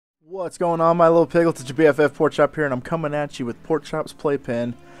What's going on, my little piglets? It's your BFF Pork Chop here, and I'm coming at you with Pork Chop's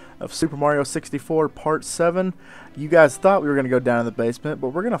playpen of Super Mario 64 Part 7. You guys thought we were going to go down in the basement,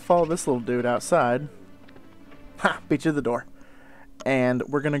 but we're going to follow this little dude outside. Ha! Beat you to the door. And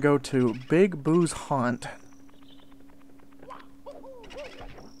we're going to go to Big Boo's haunt.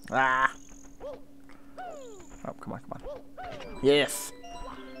 Ah! Oh, come on, come on. Yes!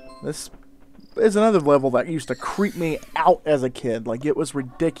 This is another level that used to creep me out as a kid. Like, it was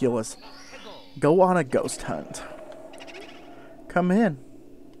ridiculous. Go on a ghost hunt. Come in.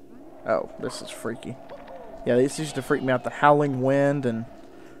 Oh, this is freaky. Yeah, these used to freak me out. The howling wind and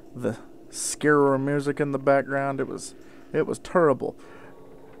the scarer music in the background. It was terrible.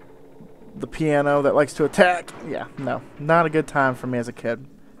 The piano that likes to attack. Yeah, no. Not a good time for me as a kid.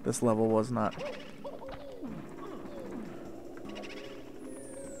 This level was not.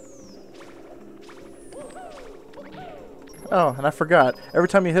 Oh, and I forgot. Every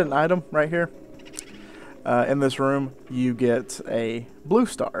time you hit an item right here, in this room, you get a blue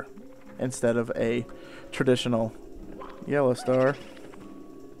star instead of a traditional yellow star.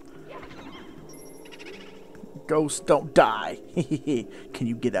 Ghosts don't die. Can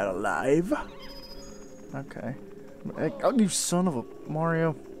you get out alive? Okay. Oh, you son of a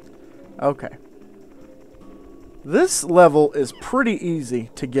Mario. Okay. This level is pretty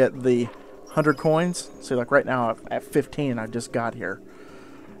easy to get the 100 coins. See, like right now at 15 I just got here.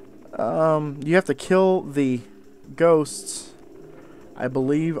 You have to kill the ghosts, I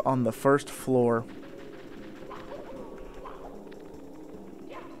believe, on the first floor.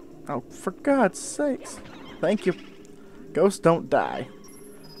 Oh, for God's sakes. Thank you. Ghosts don't die.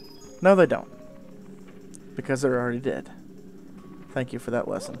 No, they don't. Because they're already dead. Thank you for that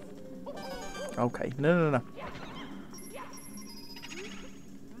lesson. Okay. No.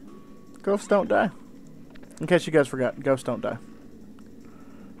 Ghosts don't die. In case you guys forgot, ghosts don't die.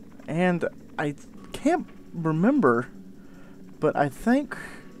 And I can't remember, but I think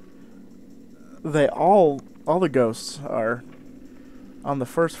they all the ghosts are on the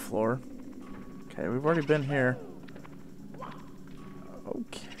first floor. Okay, we've already been here.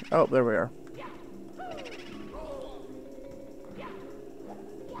 Okay. Oh, there we are.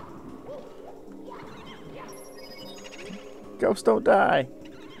 Ghosts don't die.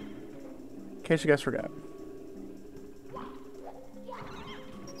 In case you guys forgot.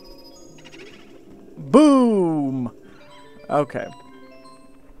 Boom! Okay.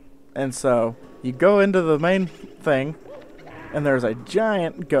 And so, you go into the main thing, and there's a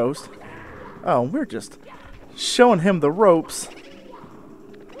giant ghost. Oh, we're just showing him the ropes.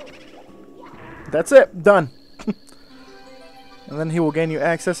 That's it. Done. And then he will gain you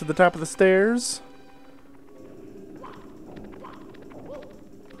access to the top of the stairs.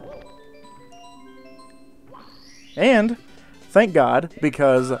 And thank God,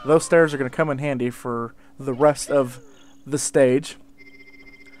 because those stairs are going to come in handy for the rest of the stage.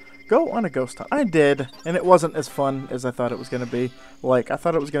 Go on a ghost hunt. I did, and it wasn't as fun as I thought it was going to be. Like, I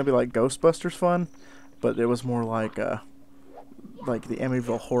thought it was going to be like Ghostbusters fun, but it was more like the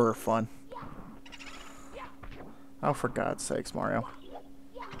Amityville horror fun. Oh, for God's sakes, Mario.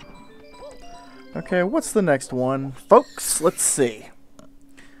 Okay, what's the next one? Folks, let's see.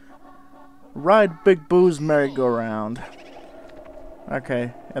 Ride Big Boo's merry-go-round.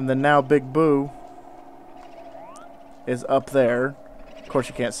 Okay, and then now Big Boo is up there. Of course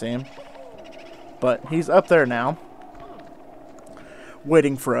you can't see him, but he's up there now,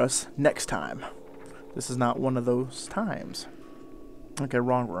 waiting for us next time. This is not one of those times. Okay,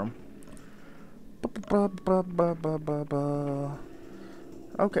 wrong room.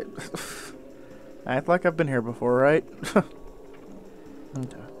 Okay. Act like I've been here before, right?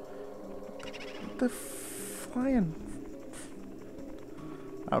 Okay. The flying.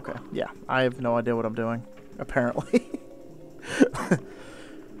 Okay, yeah, I have no idea what I'm doing, apparently.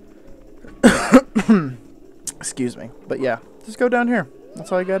 Excuse me, but yeah, just go down here.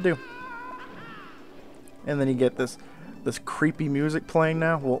 That's all you gotta do. And then you get this creepy music playing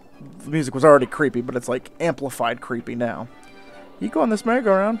now. Well, the music was already creepy, but it's like amplified creepy now. You go on this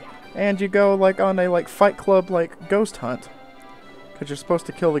merry-go-round, and you go like on a like Fight Club like ghost hunt, because you're supposed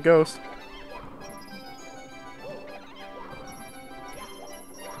to kill the ghost.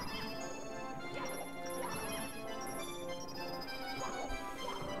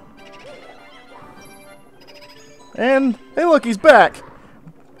 And, hey look, he's back!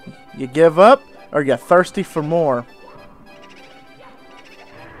 You give up, or you thirsty for more?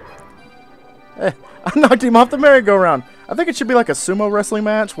 I knocked him off the merry-go-round. I think it should be like a sumo wrestling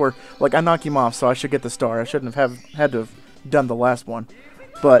match where, like, I knock him off, so I should get the star. I shouldn't have had to have done the last one.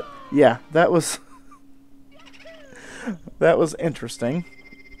 But, yeah, that was interesting.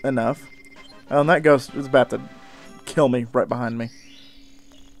 enough. Oh, and that ghost is about to kill me right behind me.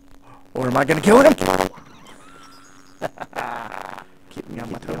 Or am I going to kill him? Keep me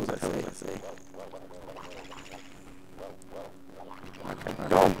on my toes, I say. Okay,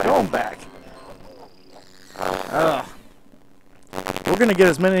 going back. We're going to get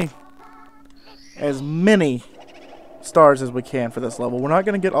as many stars as we can for this level. We're not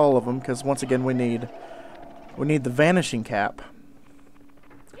going to get all of them because once again we need the vanishing cap,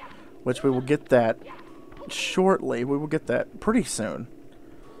 which we will get that shortly. We will get that pretty soon,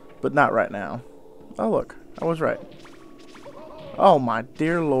 but not right now. Oh look, I was right. Oh my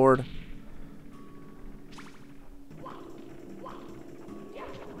dear Lord.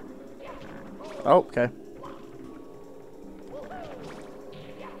 Oh, okay.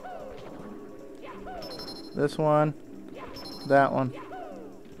 This one. That one.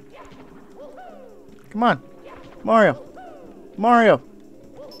 Come on. Mario. Mario.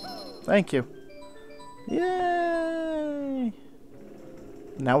 Thank you. Yay!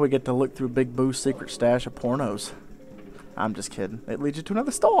 Now we get to look through Big Boo's secret stash of pornos. I'm just kidding. It leads you to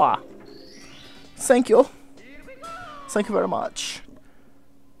another store. Thank you. Thank you very much.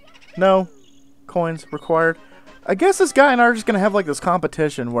 No coins required. I guess this guy and I are just gonna have like this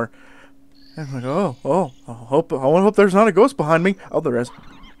competition where I'm like, oh, I want to hope there's not a ghost behind me. Oh, there is.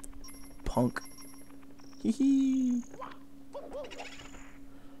 Punk. Hee hee.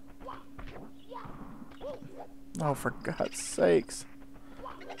 Oh, for God's sakes.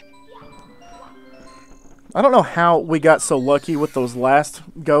 I don't know how we got so lucky with those last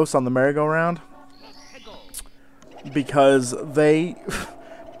ghosts on the merry-go-round. Because they...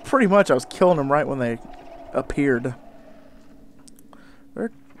 pretty much, I was killing them right when they appeared. Is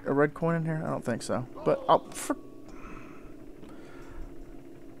there a red coin in here? I don't think so. But,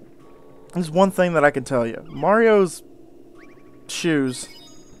 there's one thing that I can tell you. Mario's shoes,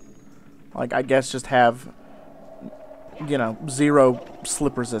 like, I guess just have... you know, 0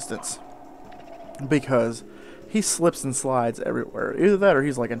 slip resistance, because he slips and slides everywhere. Either that or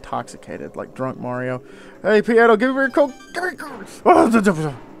he's like intoxicated, like drunk Mario. Hey, Piano, give me your coke. Give me coke. Oh,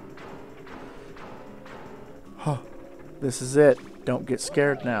 this is it. Don't get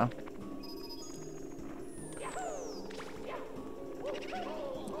scared now.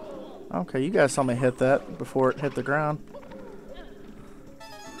 Okay, you guys saw me hit that before it hit the ground.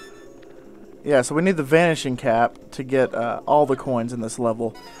 Yeah, so we need the vanishing cap to get all the coins in this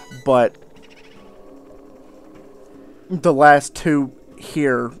level, but the last 2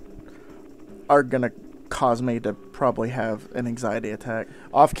 here are going to cause me to probably have an anxiety attack.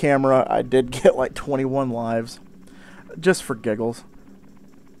 Off camera, I did get like 21 lives, just for giggles.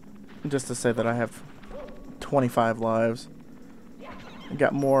 Just to say that I have 25 lives. I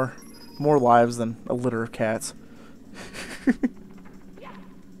got more lives than a litter of cats.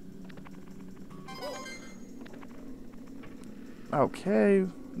 Okay,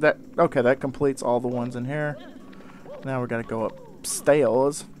 that completes all the ones in here. Now we gotta go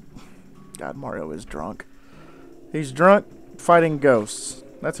upstairs. God, Mario is drunk. He's drunk, fighting ghosts.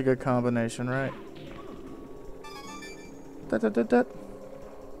 That's a good combination, right?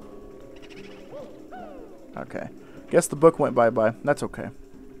 Okay, guess the book went bye-bye. That's okay.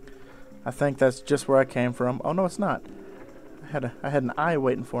 I think that's just where I came from. Oh no, it's not. I had an eye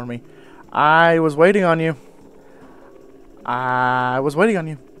waiting for me. I was waiting on you. I was waiting on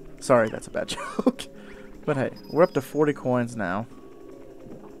you. Sorry, that's a bad joke. But hey, we're up to 40 coins now.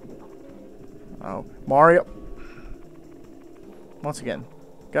 Oh, Mario. Once again,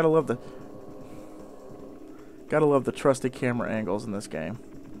 gotta love the trusty camera angles in this game.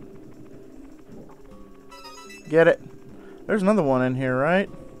 Get it? There's another one in here, right?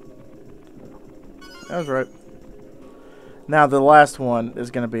 That was right. Now the last one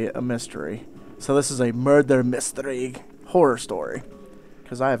is gonna be a mystery. So this is a murder mystery horror story,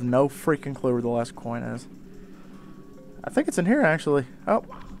 because I have no freaking clue where the last coin is. I think it's in here, actually. Oh,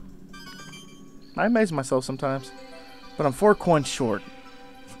 I amaze myself sometimes, but I'm 4 coins short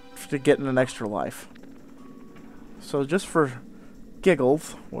to getting an extra life. So just for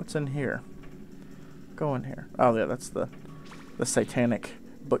giggles, what's in here? Go in here. Oh yeah, that's the satanic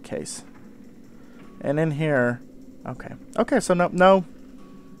bookcase. And in here, okay, so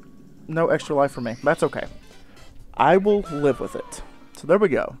no extra life for me. That's okay. I will live with it. So there we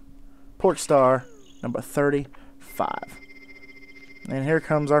go. Porch star number 35. And here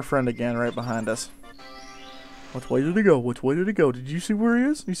comes our friend again right behind us. Which way did he go? Which way did he go? Did you see where he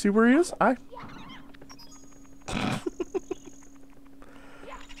is? You see where he is? I'm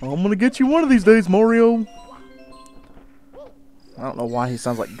gonna get you one of these days, Mario. I don't know why he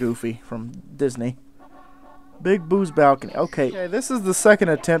sounds like Goofy from Disney. Big Boo's balcony. Okay, this is the second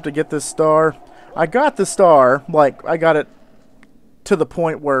attempt to get this star. I got the star, like, I got it to the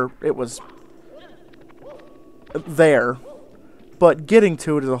point where it was there. But getting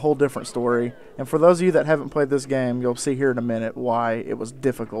to it is a whole different story. And for those of you that haven't played this game, you'll see here in a minute why it was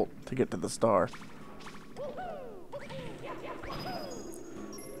difficult to get to the star.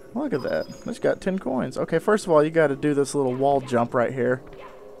 Look at that. It's got 10 coins. Okay, first of all, you got to do this little wall jump right here.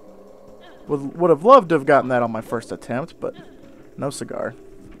 Would have loved to have gotten that on my first attempt, but no cigar.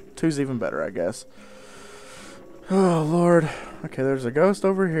 2's even better, I guess. Oh, Lord. Okay, there's a ghost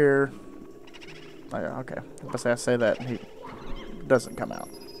over here. Oh, yeah, okay. If I say that, he doesn't come out.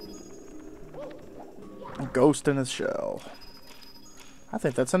 A ghost in his shell. I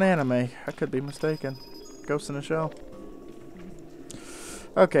think that's an anime. I could be mistaken. Ghost in a shell.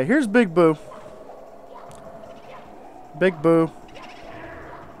 Okay, here's Big Boo. Big Boo.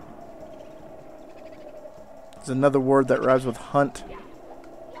 There's another word that rhymes with hunt.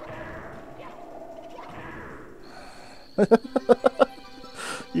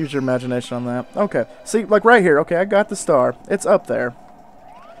 Use your imagination on that. Okay, see, like right here. Okay, I got the star. It's up there.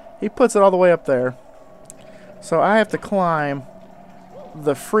 He puts it all the way up there. So I have to climb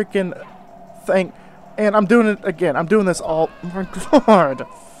the freaking thing. And I'm doing it again. I'm doing this all... Oh my God.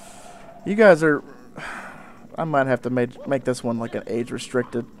 You guys are... I might have to make this one like an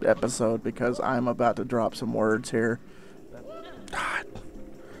age-restricted episode because I'm about to drop some words here. God.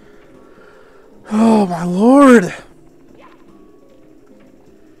 Oh, my Lord.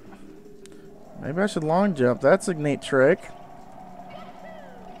 Maybe I should long jump. That's a neat trick.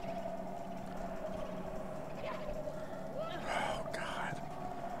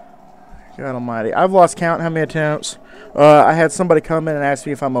 God almighty. I've lost count how many attempts. I had somebody come in and ask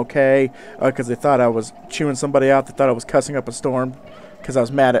me if I'm okay because they thought I was chewing somebody out. They thought I was cussing up a storm because I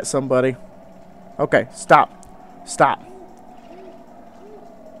was mad at somebody. Okay, stop. Stop.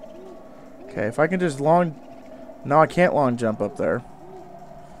 Okay, if I can just long... No, I can't long jump up there.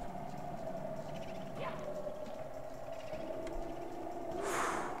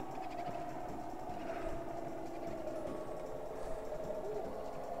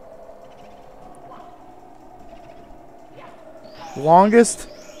 Longest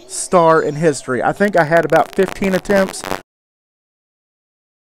star in history. I think I had about 15 attempts.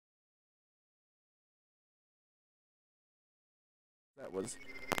 That was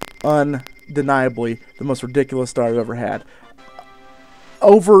undeniably the most ridiculous star I've ever had.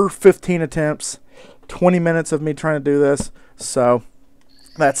 Over 15 attempts, 20 minutes of me trying to do this. So,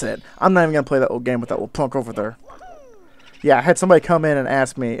 that's it. I'm not even going to play that little game with that little punk over there. Yeah, I had somebody come in and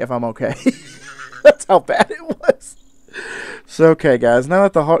ask me if I'm okay. That's how bad it was. So, okay, guys, now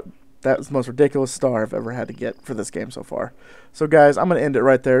that that was the most ridiculous star I've ever had to get for this game so far. So, guys, I'm going to end it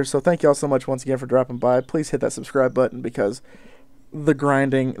right there. So, thank you all so much once again for dropping by. Please hit that subscribe button because the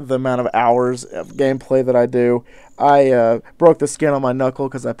grinding, the amount of hours of gameplay that I do. I broke the skin on my knuckle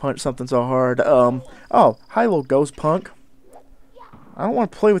because I punched something so hard. Oh, hi, little ghost punk. I don't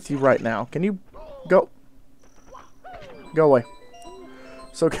want to play with you right now. Can you go? Go away.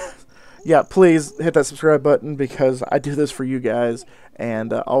 So, yeah, please hit that subscribe button because I do this for you guys.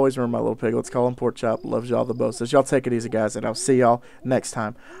 And always remember my little piglets. Call him Pork Chop. Loves y'all the most. Y'all take it easy, guys, and I'll see y'all next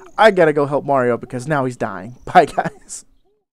time. I gotta go help Mario because now he's dying. Bye, guys.